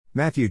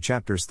Matthew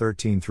chapters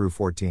 13 through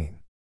 14.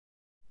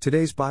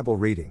 Today's Bible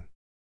reading.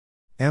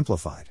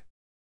 Amplified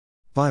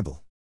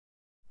Bible.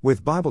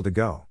 With Bible to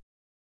go.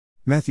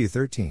 Matthew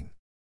 13.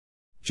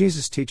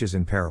 Jesus teaches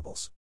in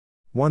parables.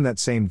 That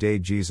same day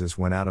Jesus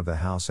went out of the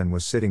house and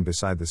was sitting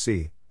beside the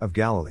Sea of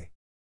Galilee.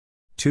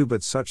 2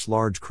 But such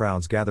large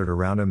crowds gathered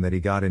around him that he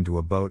got into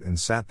a boat and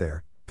sat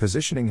there,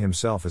 positioning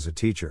himself as a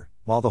teacher,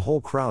 while the whole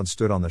crowd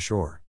stood on the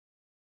shore.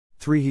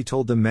 3 He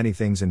told them many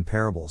things in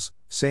parables,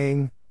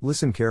 saying,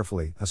 Listen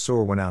carefully, a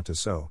sower went out to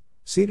sow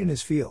seed in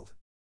his field.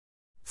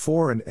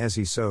 4 And as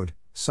he sowed,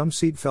 some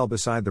seed fell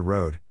beside the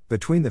road,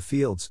 between the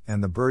fields,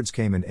 and the birds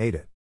came and ate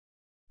it.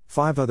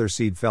 5 Other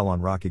seed fell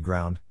on rocky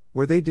ground,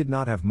 where they did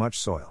not have much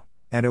soil,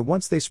 and at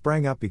once they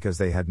sprang up because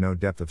they had no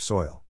depth of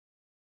soil.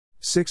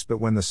 6 But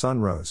when the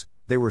sun rose,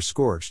 they were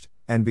scorched,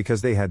 and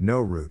because they had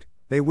no root,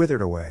 they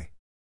withered away.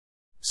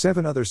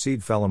 7 Other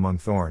seed fell among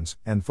thorns,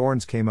 and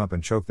thorns came up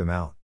and choked them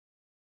out.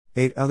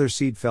 8 Other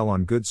seed fell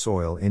on good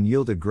soil and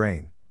yielded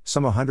grain,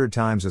 some 100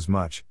 times as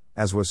much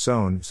as was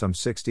sown, some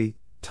 60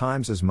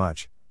 times as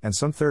much, and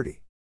some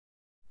 30.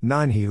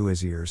 9 He who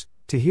has ears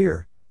to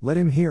hear, let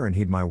him hear and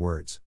heed my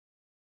words.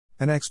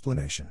 An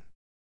explanation.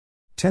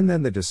 10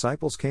 Then the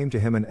disciples came to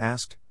him and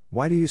asked,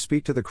 Why do you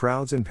speak to the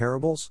crowds in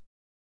parables?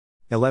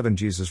 11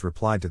 Jesus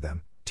replied to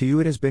them, To you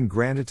it has been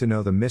granted to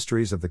know the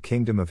mysteries of the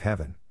kingdom of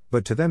heaven,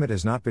 but to them it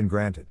has not been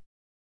granted.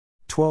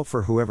 12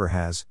 For whoever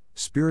has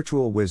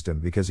spiritual wisdom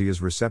because he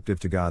is receptive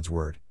to God's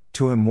word,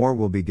 to him more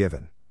will be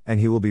given, and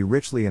he will be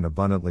richly and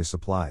abundantly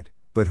supplied,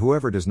 but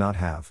whoever does not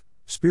have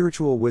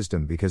spiritual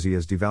wisdom because he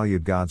has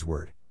devalued God's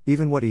word,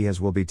 even what he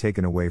has will be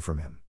taken away from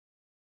him.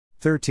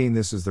 13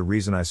 This is the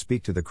reason I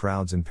speak to the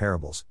crowds in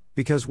parables,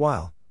 because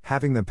while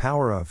having the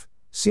power of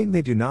seeing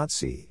they do not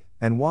see,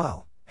 and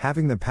while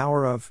having the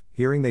power of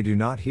hearing they do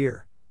not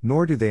hear,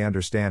 nor do they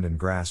understand and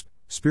grasp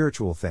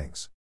spiritual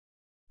things.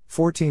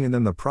 14 And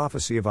then the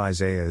prophecy of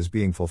Isaiah is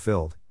being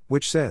fulfilled,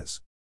 which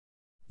says,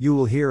 You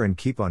will hear and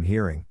keep on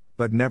hearing,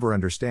 but never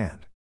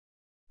understand.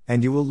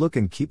 And you will look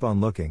and keep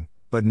on looking,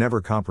 but never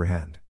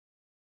comprehend.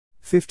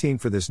 15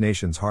 For this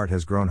nation's heart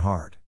has grown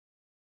hard.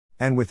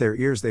 And with their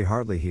ears they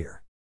hardly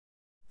hear.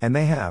 And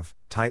they have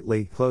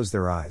tightly closed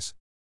their eyes.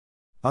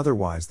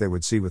 Otherwise they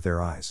would see with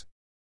their eyes,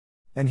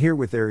 and hear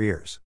with their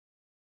ears,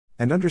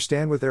 and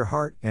understand with their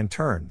heart, and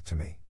turn to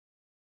me,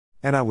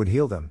 and I would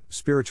heal them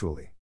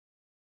spiritually.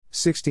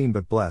 16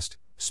 But blessed,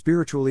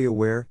 spiritually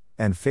aware,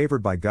 and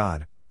favored by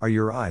God, are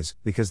your eyes,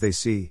 because they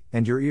see,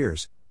 and your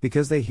ears,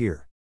 because they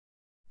hear.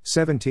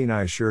 17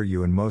 I assure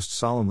you and most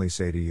solemnly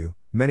say to you,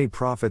 many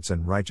prophets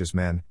and righteous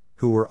men,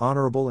 who were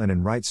honorable and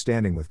in right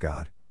standing with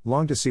God,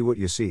 longed to see what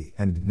you see,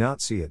 and did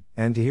not see it,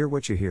 and to hear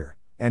what you hear,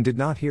 and did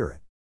not hear it.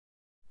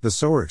 The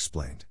sower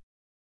explained.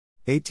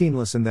 18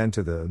 Listen then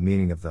to the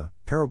meaning of the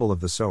parable of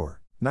the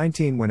sower.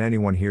 19 When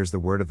anyone hears the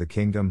word of the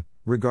kingdom,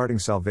 regarding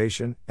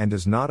salvation, and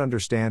does not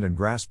understand and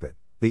grasp it,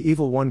 the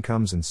evil one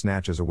comes and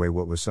snatches away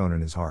what was sown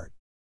in his heart.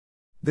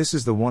 This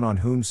is the one on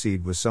whom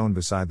seed was sown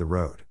beside the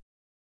road.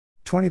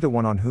 20 The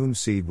one on whom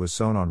seed was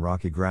sown on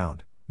rocky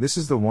ground, this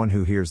is the one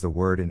who hears the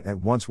word and at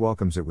once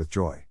welcomes it with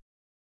joy.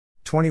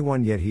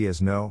 21 Yet he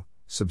has no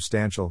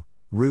substantial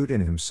root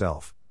in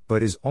himself,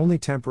 but is only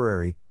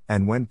temporary,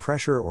 and when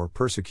pressure or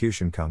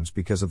persecution comes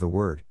because of the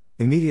word,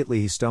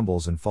 immediately he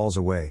stumbles and falls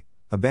away,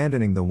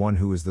 abandoning the one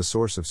who is the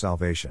source of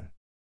salvation.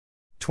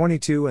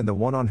 22 And the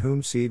one on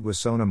whom seed was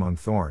sown among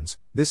thorns,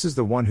 this is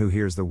the one who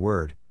hears the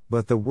word,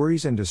 but the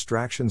worries and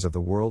distractions of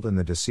the world and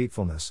the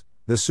deceitfulness,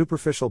 the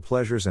superficial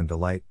pleasures and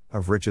delight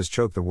of riches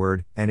choke the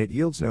word, and it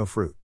yields no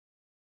fruit.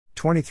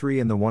 23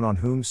 And the one on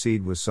whom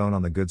seed was sown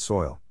on the good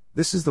soil,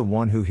 this is the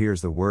one who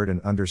hears the word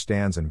and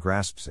understands and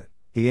grasps it.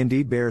 He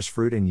indeed bears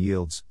fruit and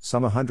yields,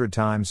 some 100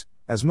 times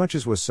as much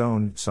as was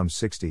sown, some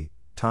 60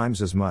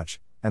 times as much,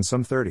 and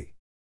some 30.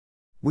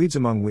 Weeds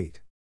among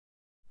wheat.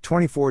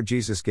 24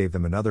 Jesus gave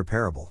them another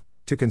parable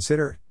to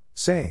consider,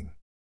 saying,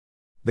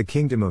 The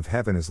kingdom of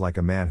heaven is like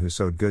a man who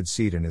sowed good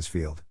seed in his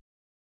field.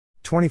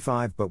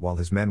 25 But while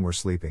his men were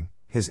sleeping,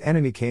 his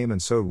enemy came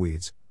and sowed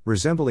weeds,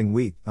 resembling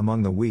wheat,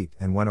 among the wheat,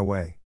 and went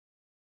away.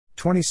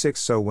 26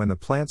 So when the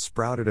plants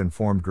sprouted and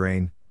formed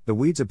grain, the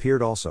weeds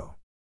appeared also.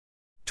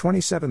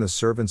 27 The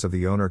servants of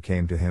the owner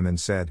came to him and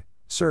said,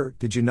 Sir,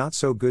 did you not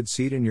sow good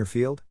seed in your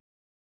field?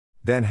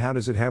 Then how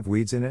does it have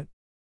weeds in it?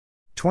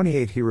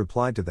 28 He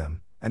replied to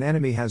them, An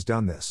enemy has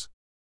done this.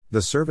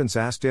 The servants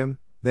asked him,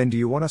 Then do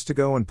you want us to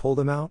go and pull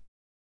them out?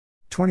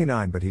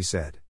 29 But he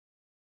said,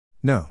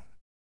 No.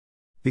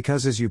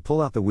 Because as you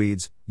pull out the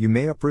weeds, you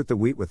may uproot the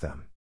wheat with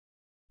them.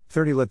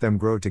 30 Let them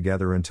grow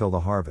together until the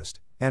harvest,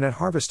 and at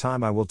harvest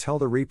time I will tell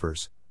the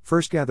reapers,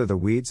 First gather the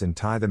weeds and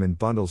tie them in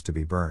bundles to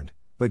be burned,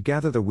 but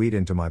gather the wheat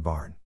into my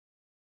barn.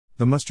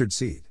 The mustard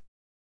seed.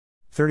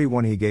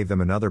 31 He gave them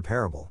another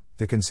parable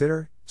to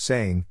consider,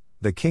 saying,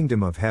 The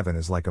kingdom of heaven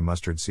is like a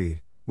mustard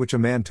seed, which a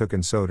man took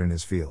and sowed in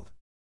his field.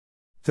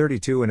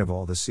 32 And of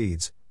all the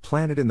seeds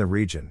planted in the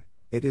region,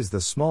 it is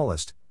the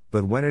smallest,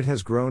 but when it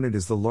has grown it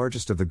is the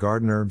largest of the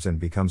garden herbs and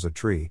becomes a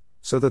tree,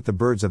 so that the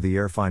birds of the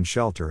air find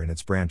shelter in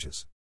its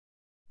branches.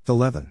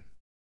 11.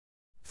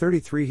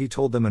 33 He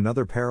told them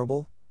another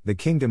parable, the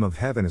kingdom of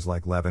heaven is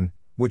like leaven,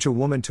 which a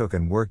woman took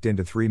and worked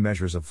into 3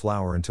 measures of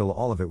flour until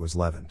all of it was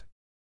leavened.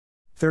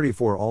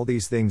 34 All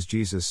these things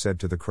Jesus said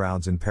to the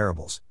crowds in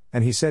parables,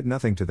 and he said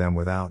nothing to them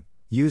without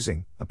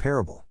using a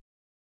parable.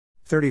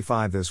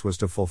 35 This was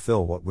to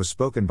fulfill what was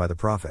spoken by the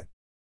prophet.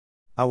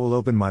 I will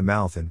open my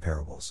mouth in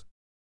parables.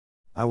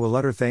 I will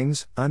utter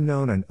things,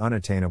 unknown and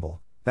unattainable,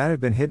 that have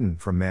been hidden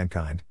from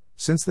mankind,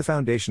 since the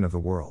foundation of the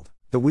world.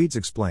 The weeds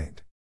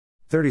explained.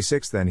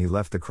 36 Then he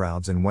left the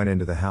crowds and went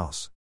into the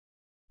house.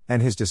 And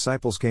his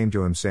disciples came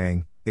to him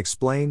saying,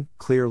 Explain,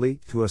 clearly,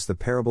 to us the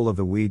parable of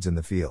the weeds in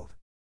the field.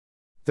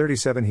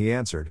 37 He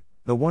answered,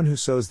 The one who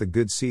sows the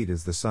good seed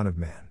is the Son of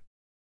Man.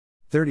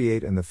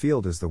 38 And the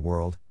field is the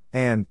world,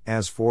 and,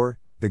 as for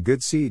the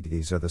good seed,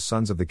 these are the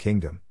sons of the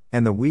kingdom,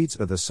 and the weeds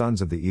are the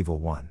sons of the evil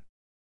one.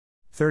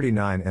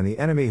 39 And the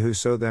enemy who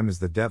sowed them is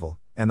the devil,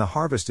 and the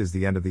harvest is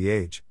the end of the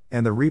age,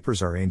 and the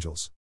reapers are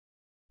angels.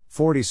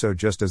 40 So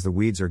just as the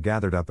weeds are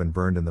gathered up and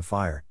burned in the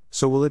fire,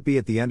 so will it be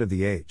at the end of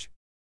the age.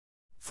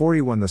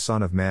 41 The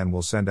Son of Man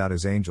will send out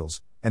his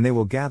angels, and they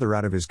will gather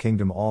out of his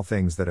kingdom all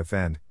things that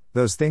offend,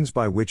 those things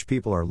by which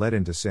people are led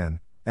into sin,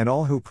 and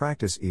all who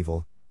practice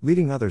evil,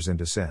 leading others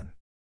into sin.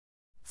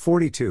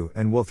 42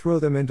 And will throw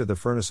them into the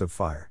furnace of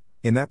fire.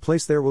 In that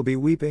place there will be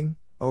weeping,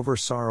 over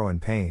sorrow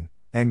and pain,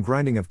 and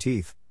grinding of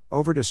teeth,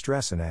 over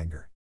distress and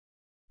anger.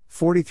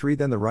 43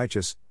 Then the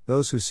righteous,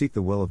 those who seek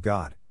the will of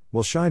God,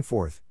 will shine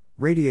forth,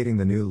 radiating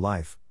the new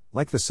life,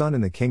 like the sun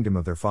in the kingdom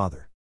of their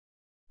Father.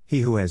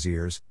 He who has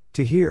ears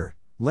to hear,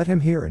 let him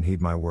hear and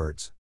heed my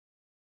words.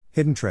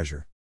 Hidden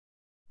treasure.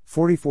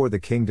 44 The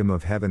kingdom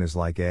of heaven is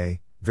like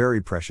a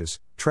very precious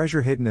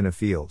treasure hidden in a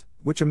field,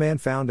 which a man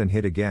found and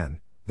hid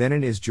again. Then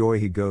in his joy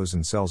he goes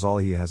and sells all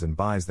he has and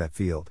buys that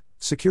field,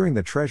 securing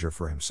the treasure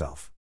for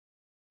himself.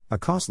 A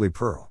costly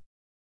pearl.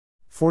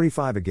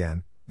 45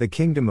 Again, the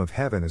kingdom of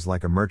heaven is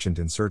like a merchant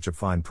in search of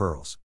fine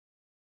pearls.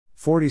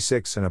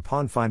 46 And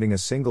upon finding a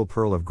single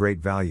pearl of great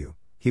value,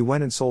 he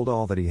went and sold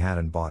all that he had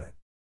and bought it.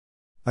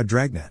 A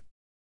dragnet.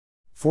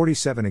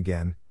 47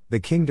 Again, the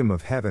kingdom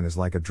of heaven is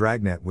like a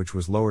dragnet which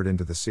was lowered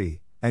into the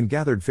sea, and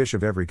gathered fish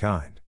of every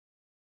kind.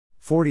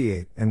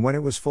 48 And when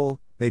it was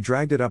full, they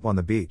dragged it up on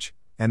the beach,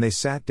 and they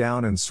sat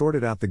down and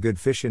sorted out the good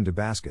fish into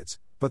baskets,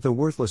 but the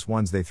worthless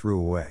ones they threw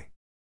away.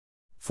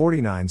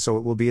 49 So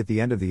it will be at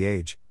the end of the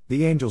age,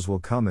 the angels will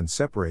come and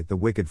separate the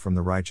wicked from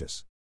the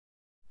righteous.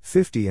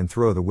 50 And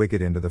throw the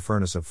wicked into the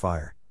furnace of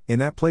fire. In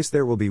that place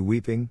there will be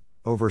weeping,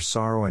 over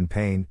sorrow and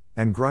pain,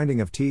 and grinding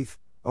of teeth,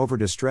 over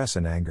distress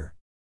and anger.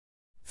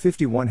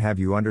 51 Have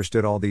you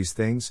understood all these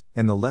things,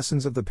 and the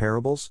lessons of the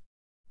parables?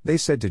 They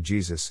said to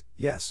Jesus,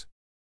 Yes.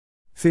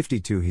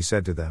 52 He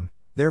said to them,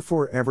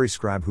 Therefore every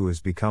scribe who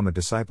has become a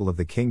disciple of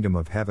the kingdom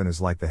of heaven is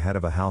like the head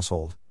of a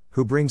household,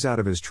 who brings out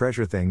of his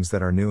treasure things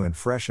that are new and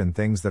fresh and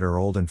things that are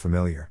old and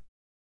familiar.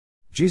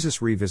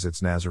 Jesus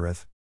revisits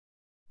Nazareth.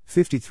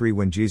 53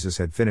 When Jesus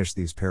had finished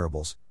these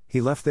parables, he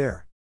left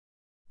there.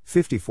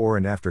 54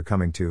 And after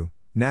coming to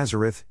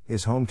Nazareth,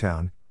 his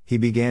hometown, he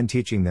began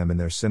teaching them in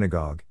their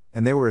synagogue,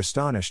 and they were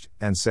astonished,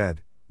 and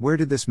said, Where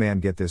did this man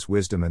get this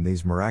wisdom and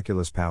these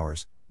miraculous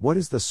powers? What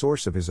is the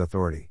source of his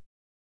authority?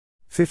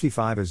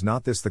 55 Is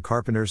not this the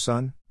carpenter's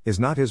son? Is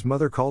not his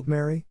mother called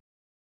Mary?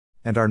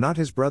 And are not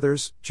his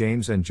brothers,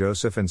 James and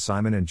Joseph and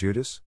Simon and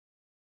Judas?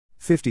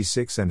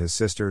 56 And his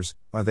sisters,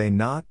 are they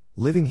not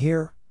living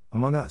here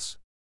among us?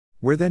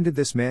 Where then did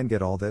this man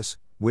get all this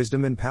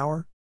wisdom and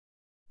power?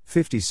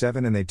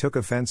 57 And they took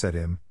offense at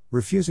him,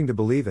 refusing to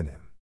believe in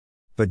him.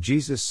 But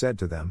Jesus said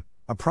to them,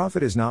 A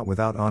prophet is not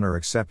without honor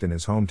except in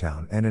his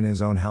hometown and in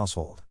his own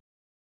household.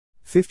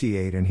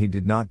 58 And he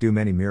did not do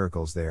many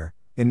miracles there,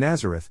 in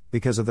Nazareth,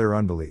 because of their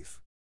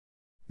unbelief.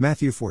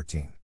 Matthew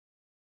 14.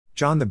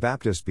 John the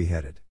Baptist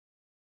beheaded.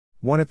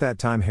 1 At that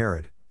time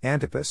Herod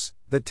Antipas,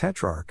 the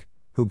tetrarch,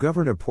 who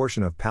governed a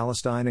portion of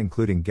Palestine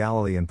including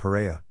Galilee and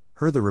Perea,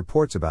 heard the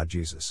reports about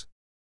Jesus.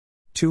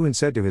 2 And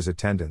said to his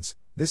attendants,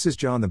 This is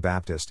John the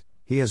Baptist,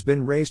 he has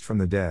been raised from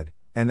the dead,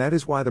 and that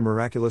is why the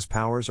miraculous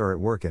powers are at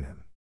work in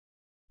him.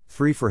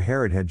 3 For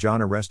Herod had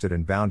John arrested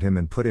and bound him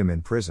and put him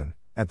in prison,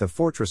 at the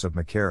fortress of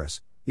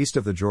Machaerus, east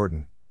of the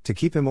Jordan, to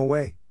keep him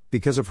away,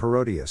 because of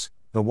Herodias,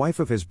 the wife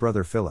of his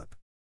brother Philip.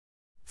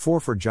 4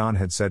 For John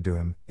had said to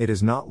him, It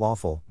is not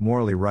lawful,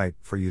 morally right,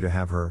 for you to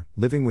have her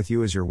living with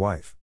you as your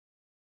wife.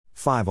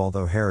 5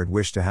 Although Herod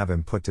wished to have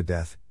him put to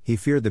death, he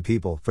feared the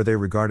people, for they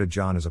regarded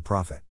John as a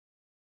prophet.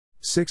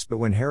 6 But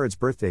when Herod's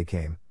birthday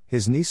came,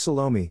 his niece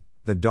Salome,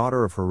 the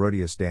daughter of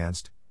Herodias,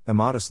 danced,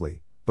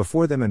 immodestly,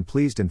 before them and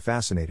pleased and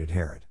fascinated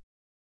Herod.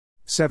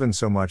 7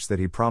 So much that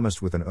he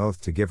promised with an oath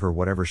to give her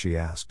whatever she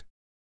asked.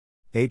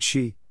 8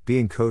 She,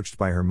 being coached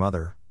by her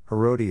mother,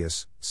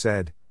 Herodias,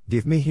 said,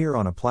 Give me here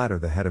on a platter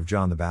the head of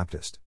John the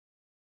Baptist.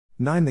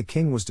 9 The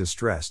king was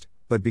distressed,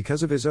 but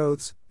because of his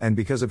oaths, and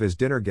because of his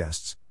dinner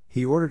guests,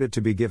 he ordered it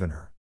to be given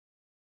her.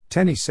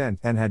 10 He sent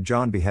and had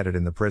John beheaded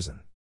in the prison.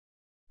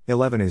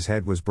 11 His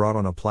head was brought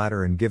on a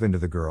platter and given to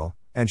the girl,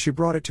 and she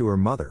brought it to her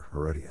mother,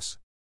 Herodias.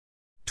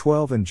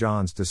 12 And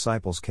John's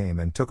disciples came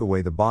and took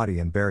away the body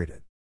and buried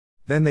it.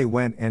 Then they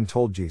went and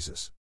told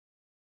Jesus.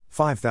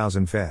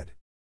 5,000 fed.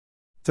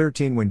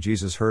 13 When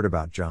Jesus heard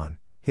about John,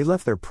 he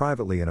left there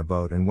privately in a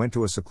boat and went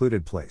to a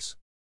secluded place.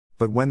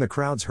 But when the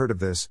crowds heard of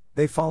this,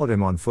 they followed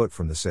him on foot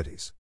from the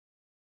cities.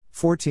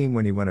 14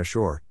 When he went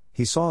ashore,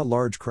 he saw a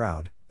large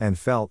crowd, and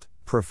felt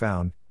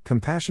profound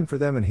compassion for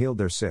them and healed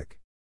their sick.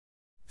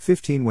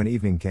 15 When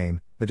evening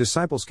came, the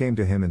disciples came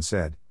to him and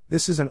said,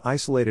 "This is an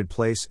isolated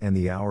place and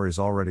the hour is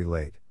already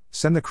late.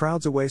 Send the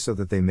crowds away so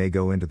that they may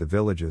go into the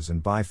villages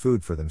and buy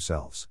food for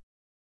themselves."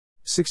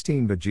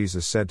 16 But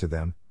Jesus said to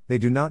them, "They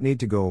do not need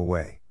to go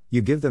away,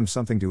 you give them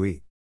something to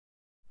eat."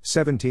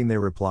 17 They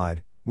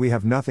replied, "We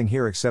have nothing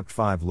here except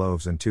 5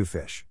 loaves and 2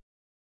 fish."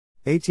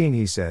 18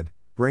 He said,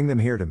 "Bring them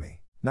here to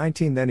me."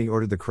 19 Then he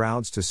ordered the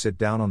crowds to sit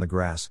down on the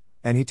grass,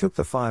 and he took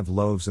the 5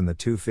 loaves and the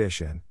 2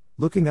 fish and,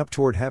 looking up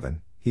toward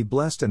heaven, he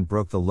blessed and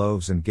broke the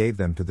loaves and gave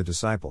them to the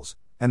disciples,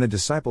 and the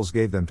disciples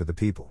gave them to the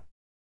people.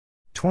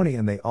 20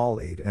 And they all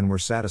ate and were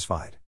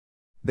satisfied.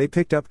 They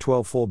picked up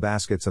 12 full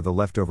baskets of the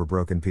leftover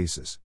broken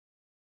pieces.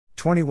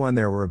 21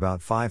 There were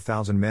about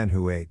 5,000 men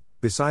who ate,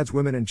 besides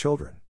women and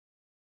children.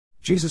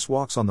 Jesus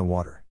walks on the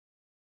water.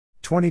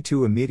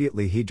 22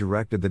 Immediately he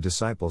directed the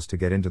disciples to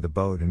get into the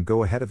boat and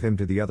go ahead of him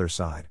to the other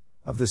side,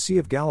 of the Sea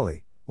of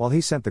Galilee, while he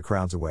sent the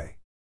crowds away.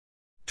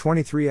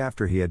 23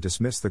 After he had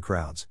dismissed the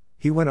crowds,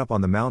 he went up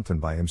on the mountain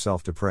by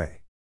himself to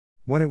pray.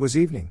 When it was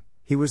evening,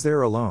 he was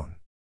there alone.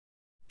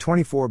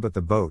 24 But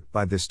the boat,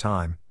 by this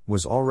time,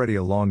 was already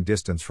a long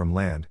distance from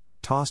land,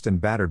 tossed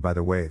and battered by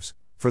the waves,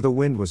 for the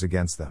wind was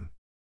against them.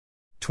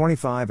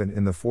 25 And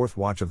in the 4th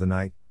watch of the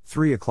night,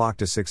 3 o'clock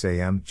to 6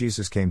 a.m.,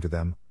 Jesus came to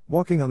them,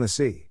 walking on the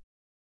sea.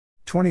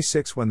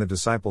 26 When the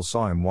disciples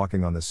saw him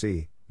walking on the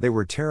sea, they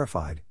were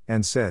terrified,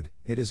 and said,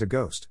 "It is a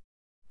ghost."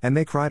 And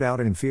they cried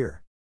out in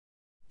fear.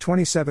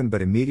 27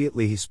 But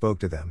immediately he spoke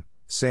to them,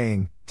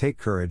 saying, "Take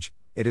courage,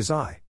 it is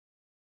I.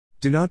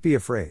 Do not be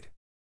afraid."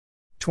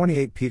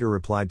 28 Peter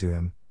replied to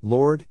him,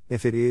 "Lord,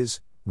 if it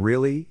is,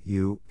 really,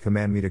 you,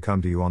 command me to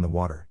come to you on the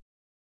water."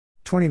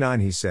 29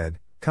 He said,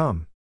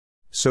 "Come."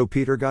 So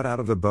Peter got out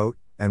of the boat,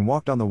 and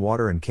walked on the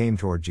water and came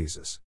toward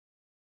Jesus.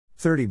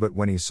 30 But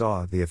when he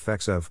saw the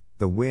effects of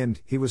the wind,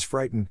 he was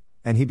frightened,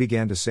 and he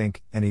began to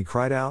sink, and he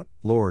cried out,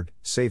 "Lord,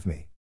 save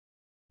me."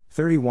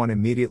 31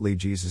 Immediately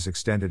Jesus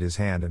extended his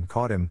hand and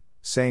caught him,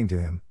 saying to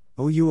him,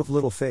 "O you of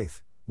little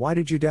faith, why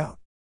did you doubt?"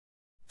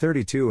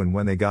 32 And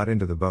when they got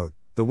into the boat,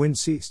 the wind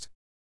ceased.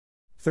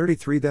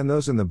 33 Then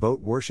those in the boat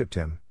worshipped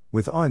him,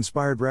 with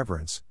awe-inspired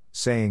reverence,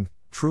 saying,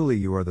 "Truly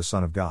you are the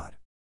Son of God."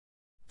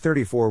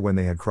 34 When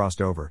they had crossed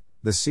over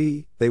the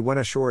sea, they went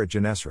ashore at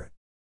Gennesaret.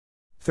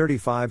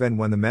 35 And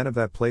when the men of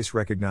that place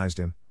recognized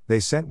him, they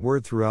sent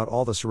word throughout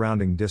all the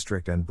surrounding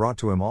district and brought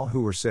to him all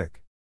who were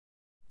sick.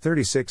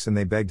 36 And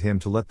they begged him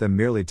to let them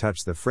merely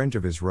touch the fringe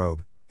of his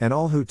robe, and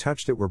all who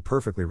touched it were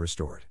perfectly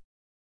restored.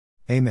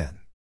 Amen.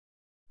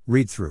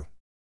 Read through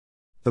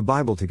the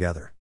Bible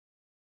together.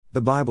 The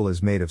Bible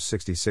is made of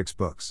 66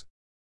 books.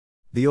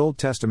 The Old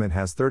Testament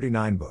has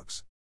 39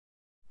 books.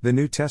 The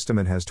New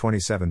Testament has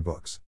 27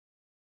 books.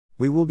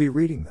 We will be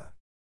reading the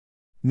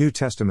New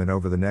Testament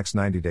over the next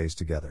 90 days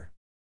together.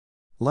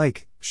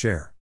 Like,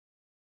 share,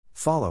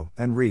 follow,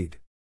 and read.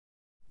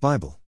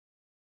 Bible.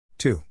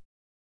 2.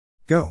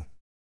 Go.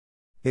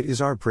 It is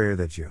our prayer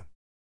that you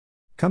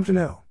come to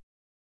know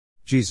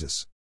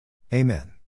Jesus. Amen.